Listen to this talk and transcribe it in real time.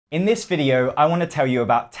In this video, I want to tell you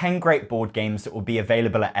about 10 great board games that will be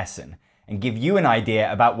available at Essen and give you an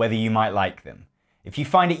idea about whether you might like them. If you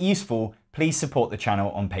find it useful, please support the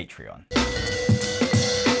channel on Patreon.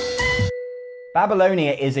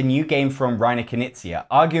 Babylonia is a new game from Rainer Knizia,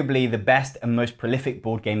 arguably the best and most prolific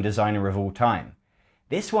board game designer of all time.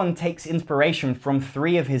 This one takes inspiration from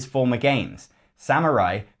 3 of his former games,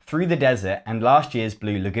 Samurai, Through the Desert, and last year's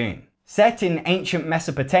Blue Lagoon. Set in ancient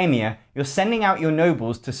Mesopotamia, you're sending out your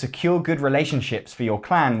nobles to secure good relationships for your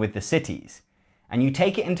clan with the cities. And you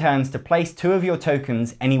take it in turns to place 2 of your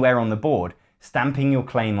tokens anywhere on the board, stamping your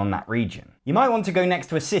claim on that region. You might want to go next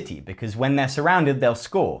to a city, because when they're surrounded, they'll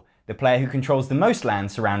score. The player who controls the most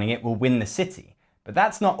land surrounding it will win the city. But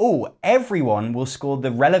that's not all. Everyone will score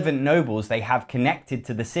the relevant nobles they have connected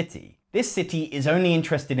to the city. This city is only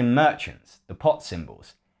interested in merchants, the pot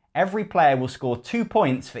symbols. Every player will score 2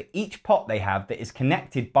 points for each pot they have that is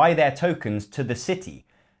connected by their tokens to the city,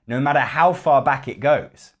 no matter how far back it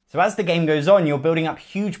goes. So as the game goes on, you're building up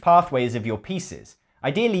huge pathways of your pieces.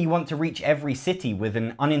 Ideally, you want to reach every city with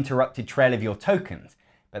an uninterrupted trail of your tokens,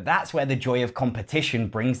 but that's where the joy of competition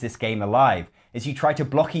brings this game alive, as you try to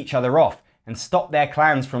block each other off and stop their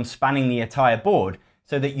clans from spanning the entire board,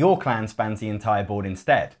 so that your clan spans the entire board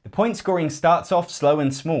instead. The point scoring starts off slow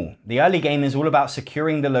and small. The early game is all about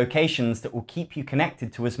securing the locations that will keep you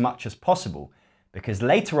connected to as much as possible, because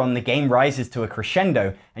later on the game rises to a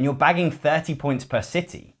crescendo and you're bagging 30 points per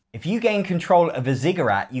city. If you gain control of a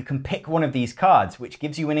ziggurat, you can pick one of these cards, which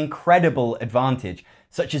gives you an incredible advantage,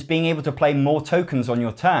 such as being able to play more tokens on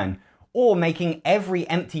your turn, or making every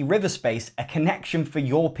empty river space a connection for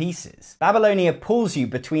your pieces. Babylonia pulls you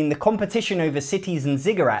between the competition over cities and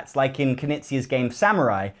ziggurats, like in Knizia's game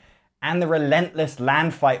Samurai, and the relentless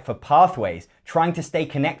land fight for pathways, trying to stay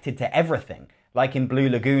connected to everything, like in Blue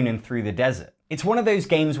Lagoon and Through the Desert. It's one of those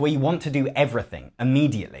games where you want to do everything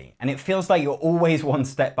immediately, and it feels like you're always one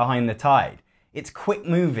step behind the tide. It's quick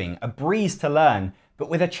moving, a breeze to learn, but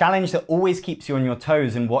with a challenge that always keeps you on your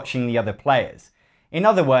toes and watching the other players. In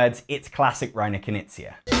other words, it's classic Rainer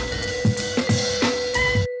Knizia.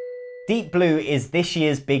 Deep Blue is this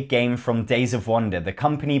year's big game from Days of Wonder, the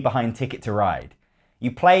company behind Ticket to Ride.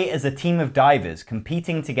 You play as a team of divers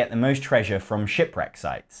competing to get the most treasure from shipwreck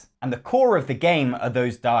sites. And the core of the game are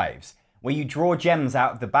those dives, where you draw gems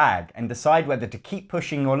out of the bag and decide whether to keep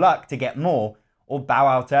pushing your luck to get more or bow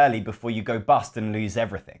out early before you go bust and lose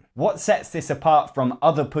everything. What sets this apart from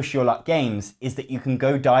other push your luck games is that you can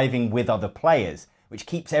go diving with other players, which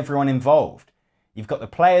keeps everyone involved. You've got the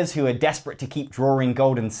players who are desperate to keep drawing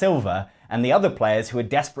gold and silver, and the other players who are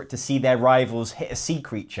desperate to see their rivals hit a sea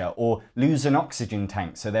creature or lose an oxygen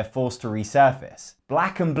tank so they're forced to resurface.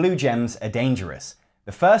 Black and blue gems are dangerous.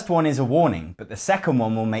 The first one is a warning, but the second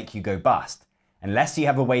one will make you go bust, unless you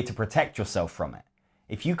have a way to protect yourself from it.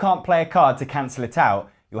 If you can't play a card to cancel it out,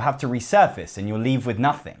 you'll have to resurface and you'll leave with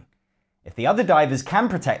nothing. If the other divers can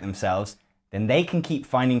protect themselves, then they can keep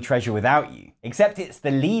finding treasure without you. Except it's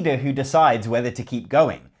the leader who decides whether to keep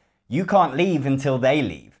going. You can't leave until they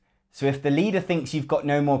leave. So if the leader thinks you've got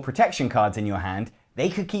no more protection cards in your hand, they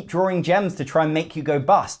could keep drawing gems to try and make you go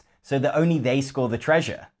bust, so that only they score the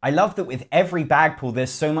treasure. I love that with every bag pull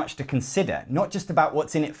there's so much to consider, not just about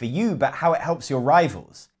what's in it for you, but how it helps your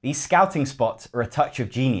rivals. These scouting spots are a touch of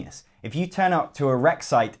genius. If you turn up to a wreck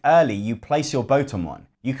site early, you place your boat on one.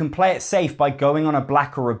 You can play it safe by going on a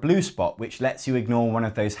black or a blue spot, which lets you ignore one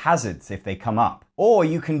of those hazards if they come up. Or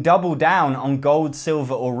you can double down on gold,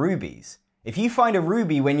 silver, or rubies. If you find a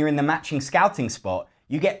ruby when you're in the matching scouting spot,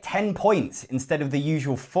 you get 10 points instead of the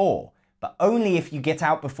usual 4, but only if you get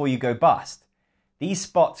out before you go bust. These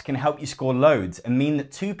spots can help you score loads and mean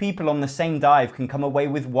that 2 people on the same dive can come away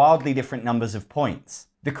with wildly different numbers of points.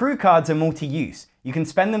 The crew cards are multi-use. You can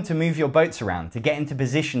spend them to move your boats around, to get into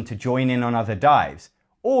position to join in on other dives,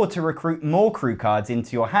 or to recruit more crew cards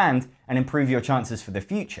into your hand and improve your chances for the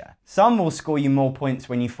future. Some will score you more points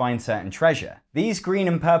when you find certain treasure. These green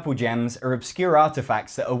and purple gems are obscure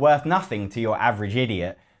artifacts that are worth nothing to your average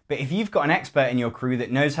idiot, but if you've got an expert in your crew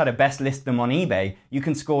that knows how to best list them on eBay, you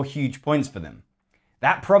can score huge points for them.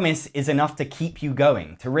 That promise is enough to keep you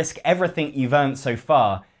going, to risk everything you've earned so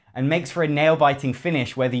far, and makes for a nail-biting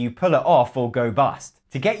finish whether you pull it off or go bust.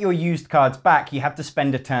 To get your used cards back, you have to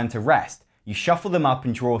spend a turn to rest. You shuffle them up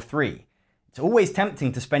and draw 3. It's always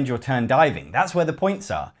tempting to spend your turn diving, that's where the points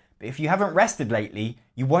are. But if you haven't rested lately,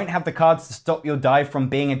 you won't have the cards to stop your dive from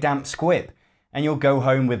being a damp squib, and you'll go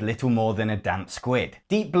home with little more than a damp squid.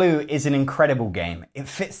 Deep Blue is an incredible game. It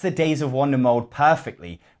fits the Days of Wonder mold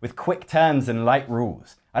perfectly, with quick turns and light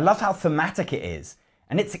rules. I love how thematic it is,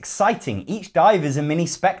 and it's exciting. Each dive is a mini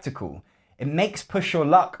spectacle. It makes Push Your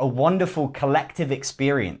Luck a wonderful collective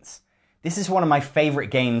experience. This is one of my favorite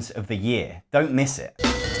games of the year. Don't miss it.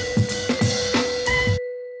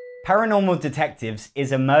 Paranormal Detectives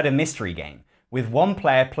is a murder mystery game, with one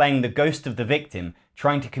player playing the ghost of the victim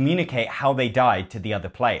trying to communicate how they died to the other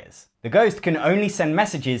players. The ghost can only send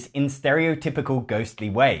messages in stereotypical ghostly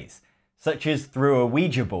ways, such as through a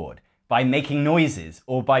Ouija board, by making noises,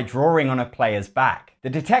 or by drawing on a player's back. The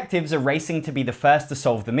detectives are racing to be the first to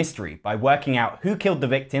solve the mystery by working out who killed the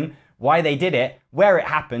victim, why they did it, where it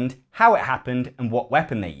happened, how it happened, and what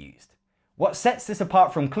weapon they used. What sets this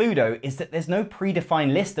apart from Cluedo is that there's no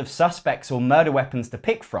predefined list of suspects or murder weapons to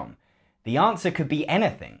pick from. The answer could be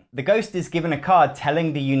anything. The ghost is given a card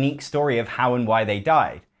telling the unique story of how and why they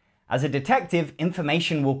died. As a detective,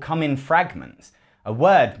 information will come in fragments, a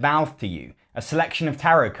word mouthed to you, a selection of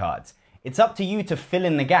tarot cards. It's up to you to fill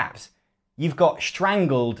in the gaps. You've got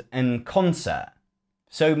strangled and concert.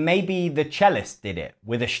 So maybe the cellist did it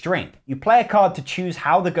with a string. You play a card to choose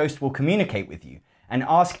how the ghost will communicate with you and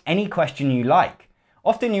ask any question you like.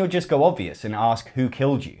 Often you'll just go obvious and ask who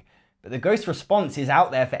killed you. But the ghost response is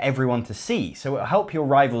out there for everyone to see, so it'll help your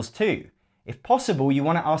rivals too. If possible, you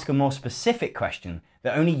want to ask a more specific question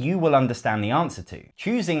that only you will understand the answer to.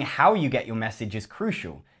 Choosing how you get your message is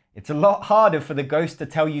crucial. It's a lot harder for the ghost to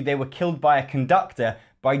tell you they were killed by a conductor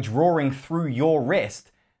by drawing through your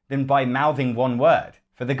wrist than by mouthing one word.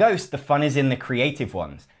 For the ghost, the fun is in the creative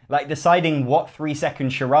ones, like deciding what 3-second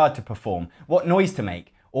charade to perform, what noise to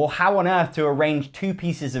make, or how on earth to arrange 2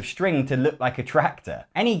 pieces of string to look like a tractor.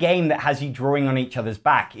 Any game that has you drawing on each other's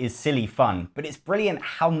back is silly fun, but it's brilliant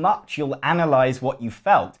how much you'll analyze what you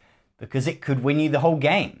felt, because it could win you the whole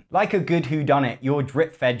game. Like a good whodunit, you're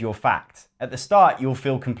drip-fed your facts. At the start, you'll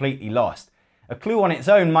feel completely lost. A clue on its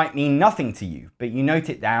own might mean nothing to you, but you note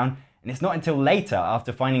it down, and it's not until later,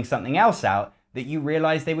 after finding something else out, that you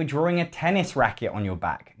realize they were drawing a tennis racket on your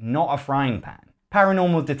back, not a frying pan.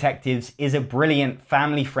 Paranormal Detectives is a brilliant,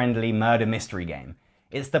 family-friendly murder mystery game.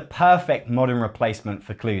 It's the perfect modern replacement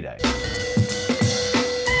for Cluedo.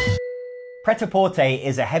 Pret A Porter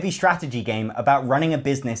is a heavy strategy game about running a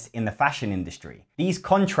business in the fashion industry. These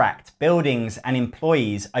contracts, buildings, and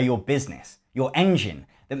employees are your business, your engine,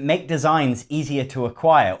 that make designs easier to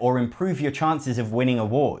acquire or improve your chances of winning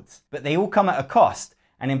awards. But they all come at a cost,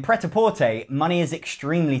 and in Pret A Porter, money is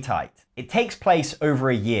extremely tight. It takes place over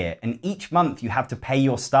a year, and each month you have to pay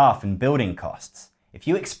your staff and building costs. If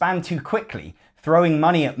you expand too quickly, throwing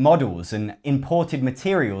money at models and imported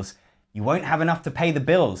materials, you won't have enough to pay the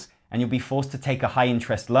bills, and you'll be forced to take a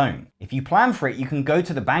high-interest loan. If you plan for it, you can go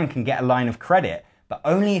to the bank and get a line of credit, but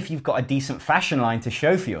only if you've got a decent fashion line to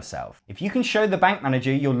show for yourself. If you can show the bank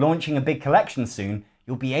manager you're launching a big collection soon,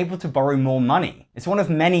 you'll be able to borrow more money. It's one of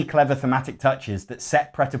many clever thematic touches that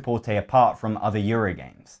set Pret A Porter apart from other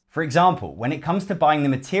Eurogames. For example, when it comes to buying the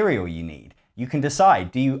material you need, you can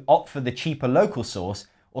decide, do you opt for the cheaper local source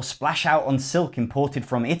or splash out on silk imported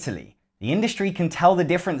from Italy? The industry can tell the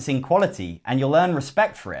difference in quality and you'll earn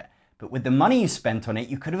respect for it, but with the money you spent on it,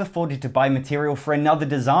 you could have afforded to buy material for another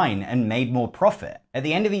design and made more profit. At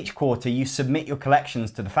the end of each quarter, you submit your collections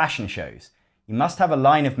to the fashion shows. You must have a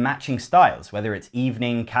line of matching styles, whether it's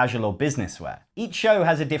evening, casual, or business wear. Each show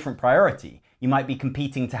has a different priority. You might be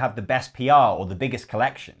competing to have the best PR or the biggest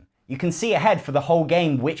collection. You can see ahead for the whole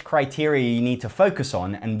game which criteria you need to focus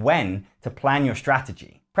on and when to plan your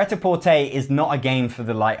strategy. Pret A Porter is not a game for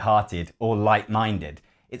the light-hearted or light-minded.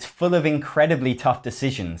 It's full of incredibly tough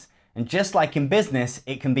decisions, and just like in business,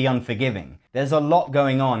 it can be unforgiving. There's a lot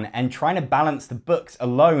going on, and trying to balance the books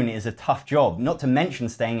alone is a tough job, not to mention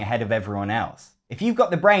staying ahead of everyone else. If you've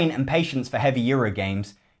got the brain and patience for heavy Euro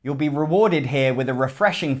games, you'll be rewarded here with a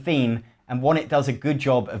refreshing theme and one it does a good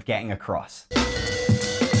job of getting across.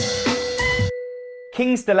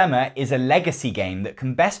 King's Dilemma is a legacy game that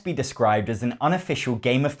can best be described as an unofficial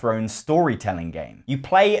Game of Thrones storytelling game. You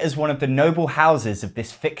play as one of the noble houses of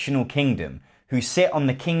this fictional kingdom, who sit on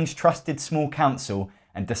the king's trusted small council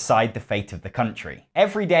and decide the fate of the country.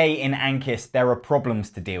 Every day in Ankis there are problems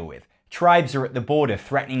to deal with. Tribes are at the border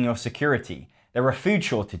threatening your security. There are food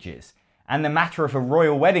shortages, and the matter of a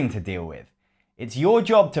royal wedding to deal with. It's your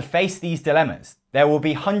job to face these dilemmas. There will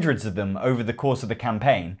be hundreds of them over the course of the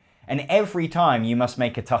campaign, and every time you must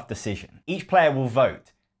make a tough decision. Each player will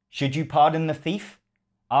vote. Should you pardon the thief?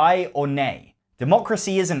 Aye or nay?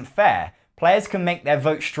 Democracy isn't fair. Players can make their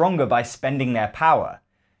vote stronger by spending their power.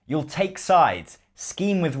 You'll take sides,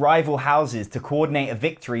 scheme with rival houses to coordinate a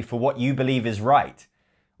victory for what you believe is right,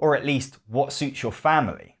 or at least what suits your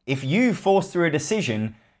family. If you force through a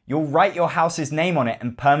decision, you'll write your house's name on it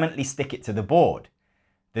and permanently stick it to the board.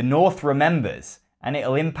 The North remembers, and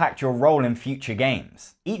it'll impact your role in future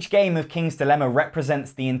games. Each game of King's Dilemma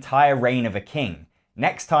represents the entire reign of a king.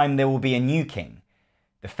 Next time there will be a new king.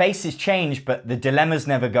 The faces change, but the dilemmas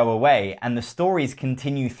never go away, and the stories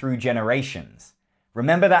continue through generations.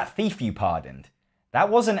 Remember that thief you pardoned? That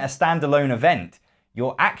wasn't a standalone event.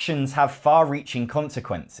 Your actions have far-reaching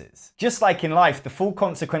consequences. Just like in life, the full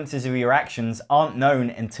consequences of your actions aren't known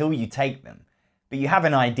until you take them. But you have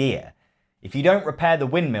an idea. If you don't repair the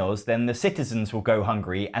windmills, then the citizens will go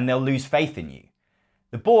hungry and they'll lose faith in you.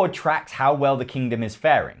 The board tracks how well the kingdom is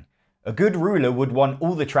faring. A good ruler would want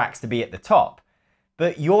all the tracks to be at the top.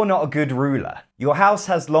 But you're not a good ruler. Your house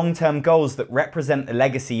has long-term goals that represent the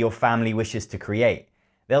legacy your family wishes to create.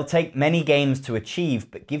 They'll take many games to achieve,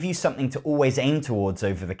 but give you something to always aim towards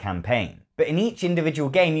over the campaign. But in each individual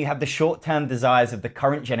game, you have the short-term desires of the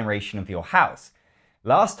current generation of your house.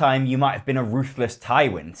 Last time, you might have been a ruthless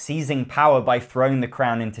Tywin, seizing power by throwing the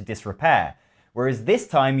crown into disrepair, whereas this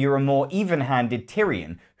time you're a more even-handed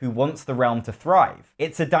Tyrion who wants the realm to thrive.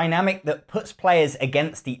 It's a dynamic that puts players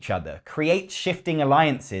against each other, creates shifting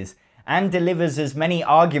alliances, and delivers as many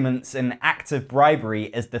arguments and acts of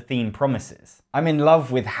bribery as the theme promises. I'm in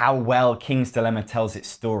love with how well King's Dilemma tells its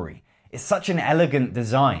story. It's such an elegant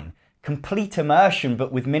design, complete immersion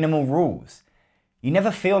but with minimal rules. You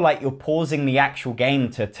never feel like you're pausing the actual game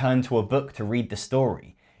to turn to a book to read the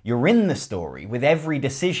story. You're in the story with every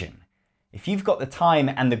decision. If you've got the time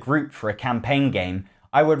and the group for a campaign game,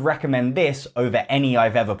 I would recommend this over any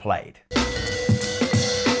I've ever played.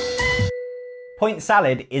 Point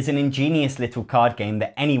Salad is an ingenious little card game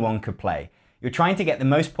that anyone could play. You're trying to get the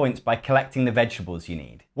most points by collecting the vegetables you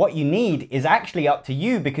need. What you need is actually up to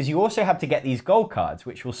you because you also have to get these gold cards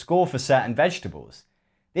which will score for certain vegetables.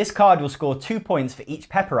 This card will score 2 points for each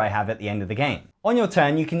pepper I have at the end of the game. On your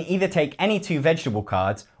turn, you can either take any 2 vegetable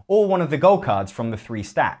cards or one of the gold cards from the 3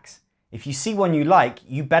 stacks. If you see one you like,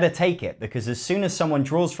 you better take it because as soon as someone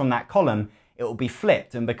draws from that column, it will be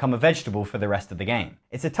flipped and become a vegetable for the rest of the game.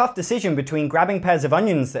 It's a tough decision between grabbing pairs of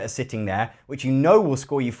onions that are sitting there, which you know will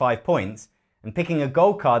score you 5 points, and picking a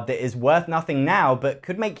gold card that is worth nothing now but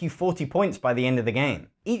could make you 40 points by the end of the game.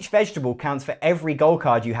 Each vegetable counts for every gold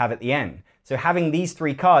card you have at the end, so having these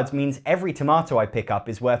 3 cards means every tomato I pick up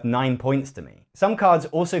is worth 9 points to me. Some cards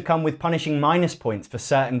also come with punishing minus points for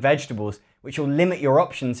certain vegetables, which will limit your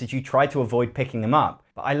options as you try to avoid picking them up.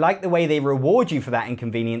 But I like the way they reward you for that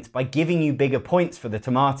inconvenience by giving you bigger points for the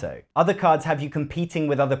tomato. Other cards have you competing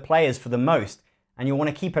with other players for the most, and you'll want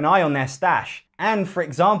to keep an eye on their stash. And for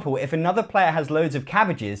example, if another player has loads of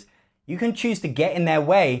cabbages, you can choose to get in their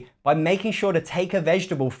way by making sure to take a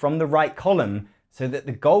vegetable from the right column so that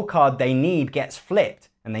the gold card they need gets flipped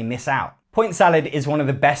and they miss out. Point Salad is one of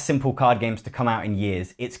the best simple card games to come out in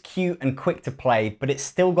years. It's cute and quick to play, but it's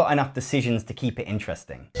still got enough decisions to keep it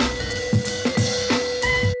interesting.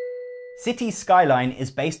 Cities Skyline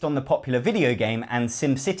is based on the popular video game and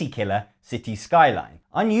SimCity killer, Cities Skyline.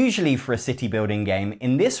 Unusually for a city building game,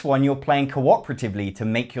 in this one you're playing cooperatively to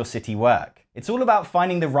make your city work. It's all about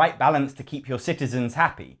finding the right balance to keep your citizens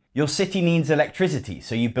happy. Your city needs electricity,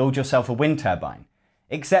 so you build yourself a wind turbine.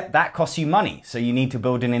 Except that costs you money, so you need to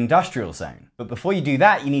build an industrial zone. But before you do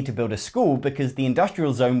that, you need to build a school because the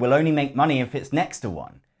industrial zone will only make money if it's next to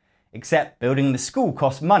one. Except building the school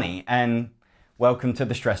costs money, and welcome to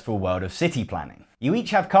the stressful world of city planning. You each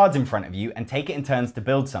have cards in front of you and take it in turns to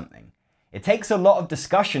build something. It takes a lot of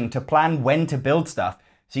discussion to plan when to build stuff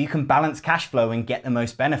so you can balance cash flow and get the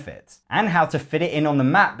most benefits. And how to fit it in on the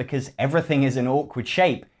map because everything is an awkward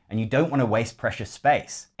shape and you don't want to waste precious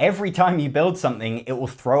space. Every time you build something, it will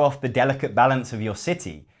throw off the delicate balance of your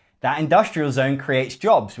city. That industrial zone creates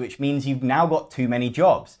jobs, which means you've now got too many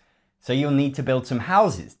jobs. So you'll need to build some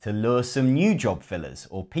houses to lure some new job fillers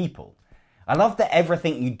or people. I love that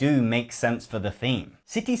everything you do makes sense for the theme.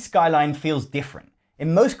 Cities Skyline feels different.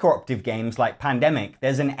 In most cooperative games like Pandemic,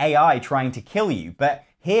 there's an AI trying to kill you, but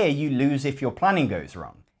here you lose if your planning goes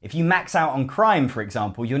wrong. If you max out on crime, for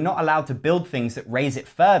example, you're not allowed to build things that raise it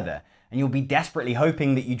further, and you'll be desperately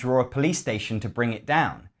hoping that you draw a police station to bring it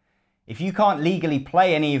down. If you can't legally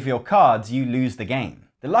play any of your cards, you lose the game.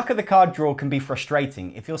 The luck of the card draw can be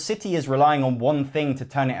frustrating. If your city is relying on one thing to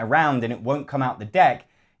turn it around and it won't come out the deck,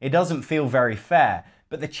 it doesn't feel very fair.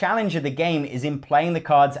 But the challenge of the game is in playing the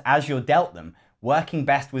cards as you're dealt them, working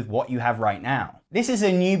best with what you have right now. This is a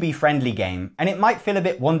newbie-friendly game, and it might feel a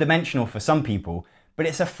bit one-dimensional for some people, but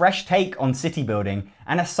it's a fresh take on city building,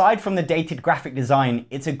 and aside from the dated graphic design,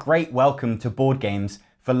 it's a great welcome to board games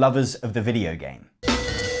for lovers of the video game.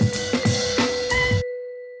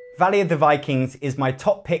 Valley of the Vikings is my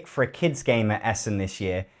top pick for a kids game at Essen this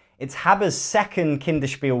year. It's Haber's second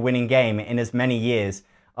Kinderspiel winning game in as many years.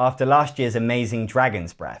 after last year's amazing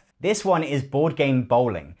Dragon's Breath. This one is board game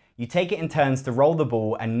bowling. You take it in turns to roll the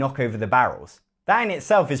ball and knock over the barrels. That in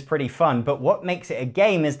itself is pretty fun, but what makes it a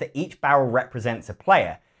game is that each barrel represents a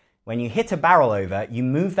player. When you hit a barrel over, you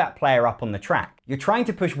move that player up on the track. You're trying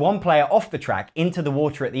to push one player off the track into the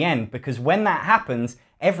water at the end, because when that happens,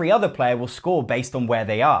 every other player will score based on where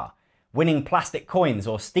they are, winning plastic coins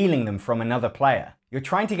or stealing them from another player. You're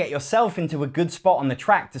trying to get yourself into a good spot on the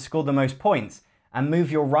track to score the most points and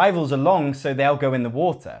move your rivals along so they'll go in the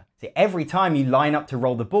water. So every time you line up to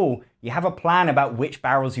roll the ball, you have a plan about which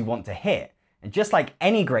barrels you want to hit. And just like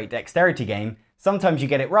any great dexterity game, sometimes you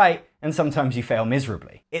get it right and sometimes you fail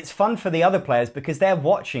miserably. It's fun for the other players because they're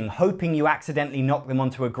watching, hoping you accidentally knock them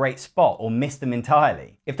onto a great spot or miss them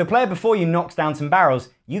entirely. If the player before you knocks down some barrels,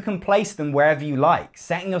 you can place them wherever you like,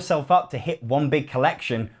 setting yourself up to hit one big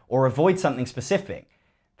collection or avoid something specific.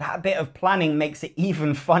 That bit of planning makes it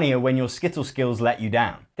even funnier when your Skittle skills let you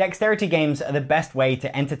down. Dexterity games are the best way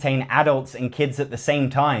to entertain adults and kids at the same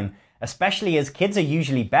time, especially as kids are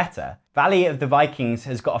usually better. Valley of the Vikings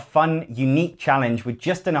has got a fun, unique challenge with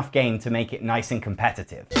just enough game to make it nice and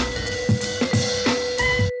competitive.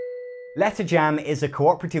 Letter Jam is a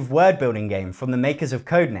cooperative word building game from the makers of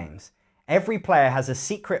Codenames. Every player has a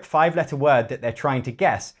secret 5-letter word that they're trying to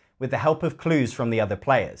guess with the help of clues from the other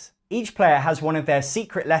players. Each player has one of their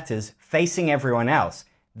secret letters facing everyone else.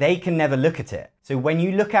 They can never look at it. So when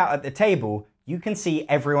you look out at the table, you can see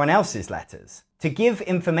everyone else's letters. To give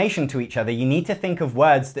information to each other, you need to think of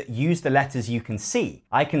words that use the letters you can see.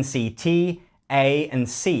 I can see T, A, and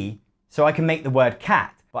C, so I can make the word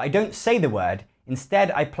cat, but I don't say the word. Instead,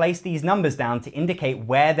 I place these numbers down to indicate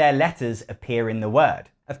where their letters appear in the word.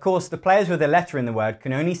 Of course, the players with a letter in the word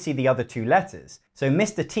can only see the other 2 letters. So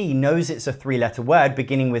Mr. T knows it's a 3-letter word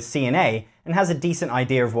beginning with C and A and has a decent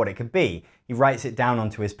idea of what it could be. He writes it down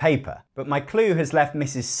onto his paper. But my clue has left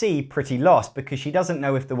Mrs. C pretty lost because she doesn't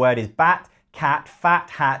know if the word is bat, cat,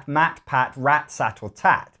 fat, hat, mat, pat, rat, sat, or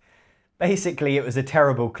tat. Basically, it was a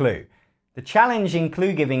terrible clue. The challenge in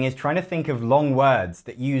clue giving is trying to think of long words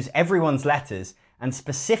that use everyone's letters and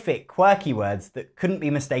specific, quirky words that couldn't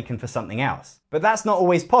be mistaken for something else. But that's not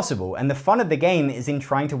always possible, and the fun of the game is in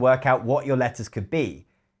trying to work out what your letters could be.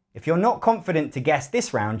 If you're not confident to guess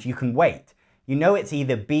this round, you can wait. You know it's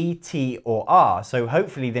either B, T, or R, so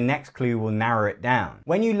hopefully the next clue will narrow it down.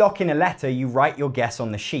 When you lock in a letter, you write your guess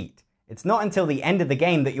on the sheet. It's not until the end of the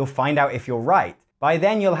game that you'll find out if you're right. By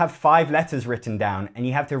then you'll have 5 letters written down, and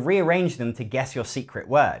you have to rearrange them to guess your secret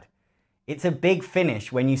word. It's a big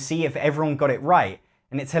finish when you see if everyone got it right,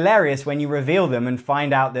 and it's hilarious when you reveal them and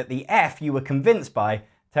find out that the F you were convinced by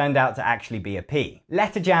turned out to actually be a P.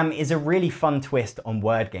 Letter Jam is a really fun twist on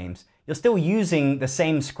word games. You're still using the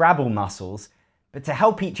same Scrabble muscles, but to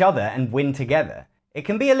help each other and win together. It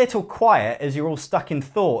can be a little quiet as you're all stuck in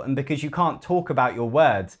thought and because you can't talk about your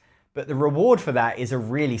words, but the reward for that is a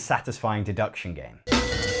really satisfying deduction game.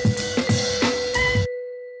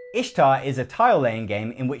 Ishtar is a tile-laying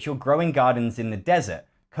game in which you're growing gardens in the desert,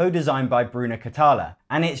 co-designed by Bruno Catala,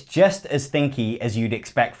 and it's just as thinky as you'd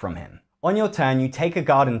expect from him. On your turn, you take a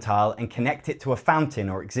garden tile and connect it to a fountain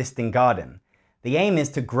or existing garden. The aim is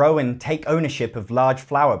to grow and take ownership of large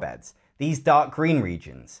flower beds, these dark green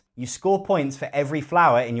regions. You score points for every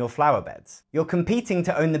flower in your flower beds. You're competing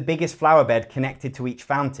to own the biggest flower bed connected to each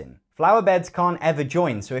fountain. Flower beds can't ever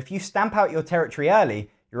join, so if you stamp out your territory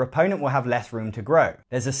early, your opponent will have less room to grow.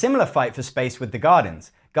 There's a similar fight for space with the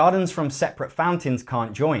gardens. Gardens from separate fountains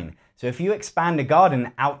can't join, so if you expand a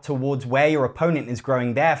garden out towards where your opponent is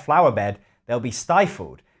growing their flower bed, they'll be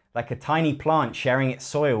stifled, like a tiny plant sharing its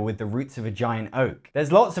soil with the roots of a giant oak.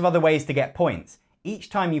 There's lots of other ways to get points. Each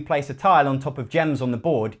time you place a tile on top of gems on the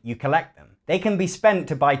board, you collect them. They can be spent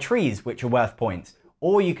to buy trees, which are worth points,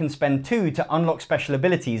 or you can spend 2 to unlock special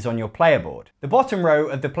abilities on your player board. The bottom row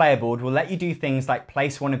of the player board will let you do things like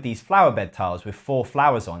place one of these flower bed tiles with 4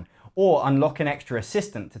 flowers on, or unlock an extra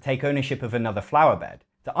assistant to take ownership of another flower bed.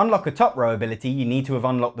 To unlock a top row ability, you need to have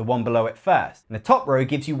unlocked the one below it first. And the top row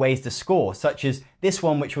gives you ways to score, such as this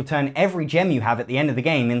one which will turn every gem you have at the end of the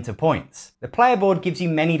game into points. The player board gives you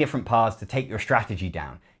many different paths to take your strategy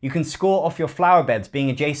down. You can score off your flower beds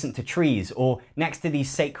being adjacent to trees or next to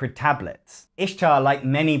these sacred tablets. Ishtar, like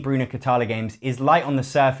many Bruno Catala games, is light on the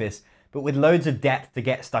surface, but with loads of depth to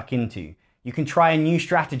get stuck into. You can try a new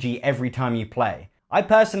strategy every time you play. I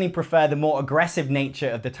personally prefer the more aggressive nature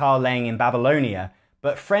of the tile laying in Babylonia,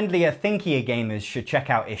 but friendlier, thinkier gamers should check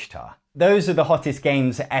out Ishtar. Those are the hottest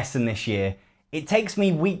games at Essen this year. It takes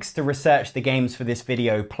me weeks to research the games for this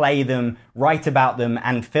video, play them, write about them,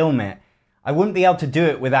 and film it. I wouldn't be able to do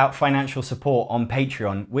it without financial support on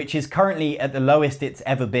Patreon, which is currently at the lowest it's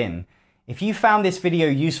ever been. If you found this video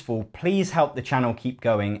useful, please help the channel keep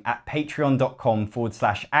going at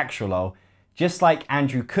patreon.com/Actualol, just like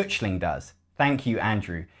Andrew Kutchling does. Thank you,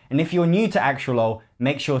 Andrew. And if you're new to Actualol,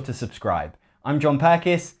 make sure to subscribe. I'm Jon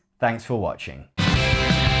Purkis, thanks for watching.